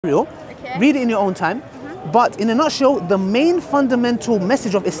Okay. Read it in your own time. But in a nutshell, the main fundamental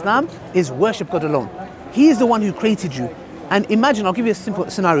message of Islam is worship God alone. He is the one who created you. And imagine, I'll give you a simple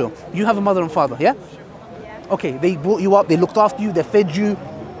scenario. You have a mother and father, yeah? Okay, they brought you up, they looked after you, they fed you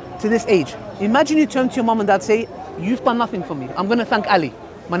to this age. Imagine you turn to your mom and dad, say, you've done nothing for me. I'm going to thank Ali.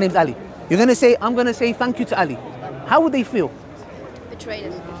 My name's Ali. You're going to say, I'm going to say thank you to Ali. How would they feel?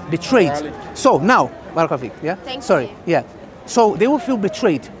 Betrayed. Betrayed. So now, Barakafik, yeah? Sorry, yeah. So they will feel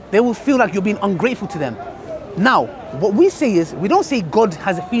betrayed. They will feel like you're being ungrateful to them. Now, what we say is, we don't say God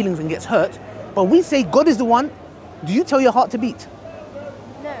has feelings and gets hurt, but we say God is the one. Do you tell your heart to beat?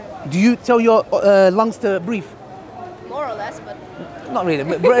 No. Do you tell your lungs to breathe? More or less, but... Not really.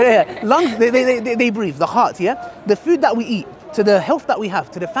 Yeah. Lungs, they breathe, the heart, yeah? The food that we eat, to the health that we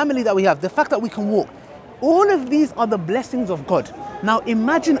have, to the family that we have, the fact that we can walk. All of these are the blessings of God. Now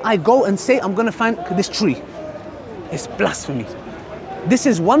imagine I go and say, I'm going to find this tree. It's blasphemy. This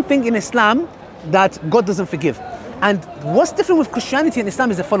is one thing in Islam that God doesn't forgive. And what's different with Christianity and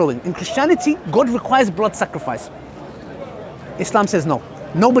Islam is the following. In Christianity, God requires blood sacrifice. Islam says no.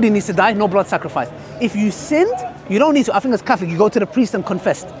 Nobody needs to die, no blood sacrifice. If you sinned, you don't need to, I think as Catholic, you go to the priest and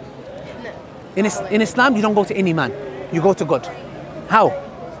confess. In Islam, you don't go to any man. You go to God. How?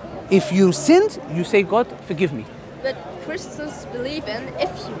 If you sinned, you say, God, forgive me. But Christians believe in if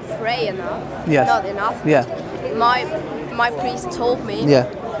you pray enough, yes. not enough. Yeah. My priest told me, yeah.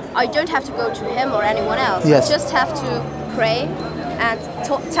 I don't have to go to him or anyone else. Yes. I just have to pray and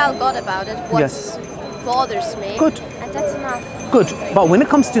tell God about it, what bothers me. Good. And that's enough. Good. But when it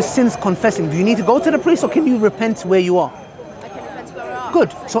comes to sins confessing, do you need to go to the priest or can you repent where you are? I can repent where I are.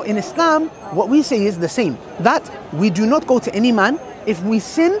 Good. So in Islam, what we say is the same. That we do not go to any man. If we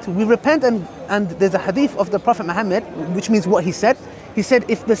sinned, we repent, and there's a hadith of the Prophet Muhammad, which means what he said. He said,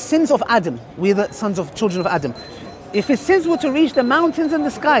 if the sins of Adam, we're the sons of children of Adam, if his sins were to reach the mountains and the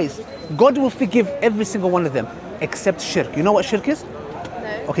skies, God will forgive every single one of them, except shirk. You know what shirk is?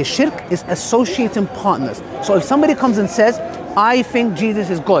 No. Okay, shirk is associating partners. So if somebody comes and says, I think Jesus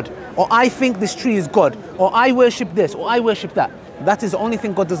is God, or I think this tree is God, or I worship this, or I worship that, that is the only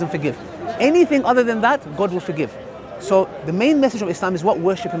thing God doesn't forgive. Anything other than that, God will forgive. So the main message of Islam is what?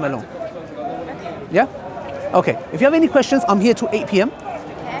 Worship Him alone. Okay. Yeah? Okay. If you have any questions, I'm here till 8 p.m.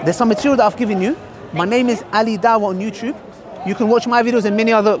 Okay. There's some material that I've given you. My name is Ali Dawa on YouTube. You can watch my videos and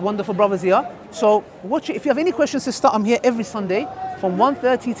many other wonderful brothers here. So watch it. If you have any questions to start, I'm here every Sunday from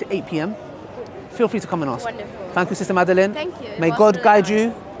 1:30 to 8 p.m. Feel free to come and ask. Wonderful. Thank you, Sister Madeline. Thank you. May God guide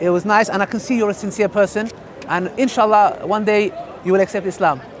you. It was nice, and I can see you're a sincere person. And inshallah, one day you will accept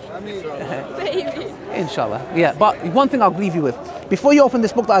Islam. Maybe. Inshallah. Yeah, but one thing I'll leave you with. Before you open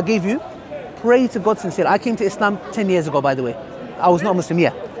this book that I gave you, pray to God sincerely. I came to Islam 10 years ago, by the way. I was not Muslim,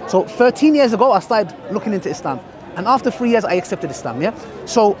 yeah. So 13 years ago, I started looking into Islam. And after 3 years, I accepted Islam, yeah.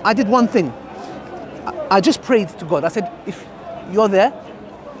 So I did one thing. I just prayed to God. I said, if you're there,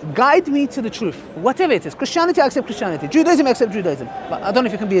 guide me to the truth. Whatever it is. Christianity, I accept Christianity. Judaism, I accept Judaism. But I don't know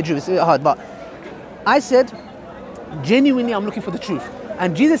if you can be a Jew. It's hard. But I said, genuinely, I'm looking for the truth.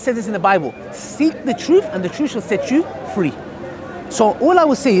 And Jesus says this in the Bible, seek the truth and the truth shall set you free. So all I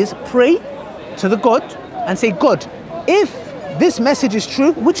will say is pray to the God and say, God, if this message is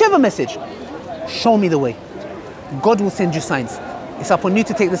true, whichever message, show me the way. God will send you signs. It's up on you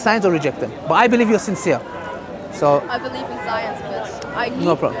to take the signs or reject them. But I believe you're sincere. So I believe in science, but I need...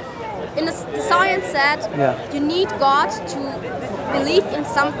 No problem. In the science said, you need God to believe in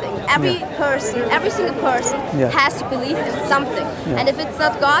something. Every person, every single person has to believe in something. And if it's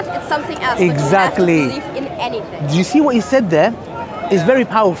not God, it's something else. Exactly. But you have to believe in anything. Do you see what he said there? Is very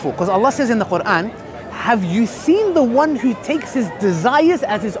powerful, because Allah says in the Quran, have you seen the one who takes his desires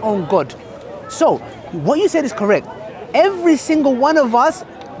as his own God? So what you said is correct. Every single one of us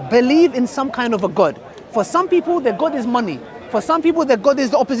believe in some kind of a God. For some people, their God is money. For some people, their God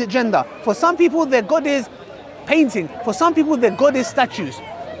is the opposite gender. For some people, their God is painting. For some people, their God is statues.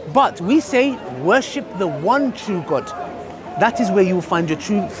 But we say, worship the one true God. That is where you will find your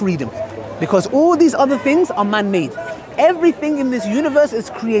true freedom. Because all these other things are man-made. Everything in this universe is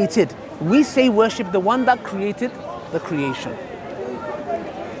created. We say worship the one that created the creation.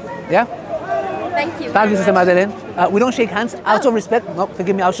 Yeah? Thank you. Thank you, Sister Madeline. We don't shake hands out of respect. No,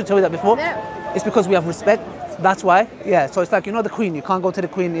 forgive me, I should tell you that before. No. It's because we have respect. That's why. Yeah, so it's like, you know, the Queen. You can't go to the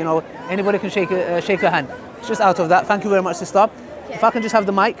Queen, you know, anybody can shake her hand. It's just out of that. Thank you very much, sister. Okay. If I can just have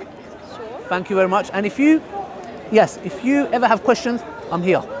the mic. Sure. Thank you very much. And if you ever have questions, I'm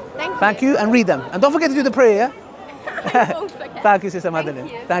here. Thank you, and read them. And don't forget to do the prayer, yeah? I won't forget. Thank you, Sister Madeline.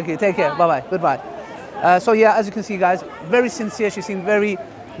 Thank you. Take care. Bye-bye. Goodbye. So yeah, as you can see, guys, very sincere. She seemed very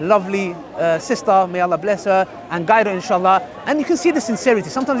lovely sister, may Allah bless her and guide her inshallah. And you can see the sincerity,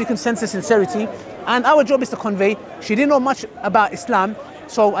 sometimes you can sense the sincerity, and our job is to convey. She didn't know much about Islam,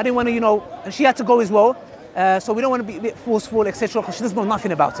 so I didn't want to, and she had to go as well. So we don't want to be a bit forceful, etc., because she doesn't know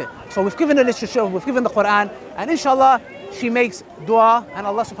nothing about it. So we've given her literature, we've given the Quran, and inshallah she makes dua, and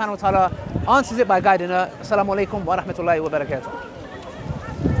Allah subhanahu wa ta'ala answers it by guiding her. Assalamu alaikum wa rahmatullahi wa barakatuh.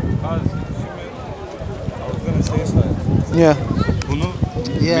 I was going to say something. Yeah.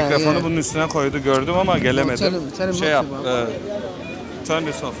 Mikrofonu bunun üstüne koydu, gördüm ama gelemedim. Tell him Şey yap, turn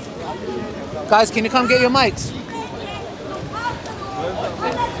this off. Guys, can you come get your mics?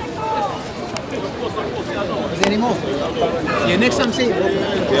 Is there any more? Yeah, next time say it.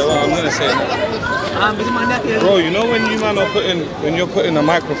 Yeah, well, I'm going to say it. Bro, you know when you're putting a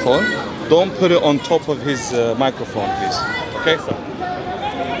microphone, don't put it on top of his microphone, please. Okay?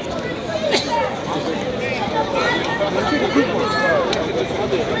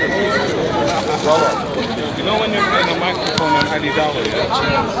 You know when you're putting a microphone on Ali Dawa,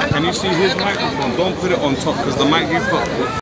 yeah? Can you see his microphone? Don't put it on top, because the mic he's got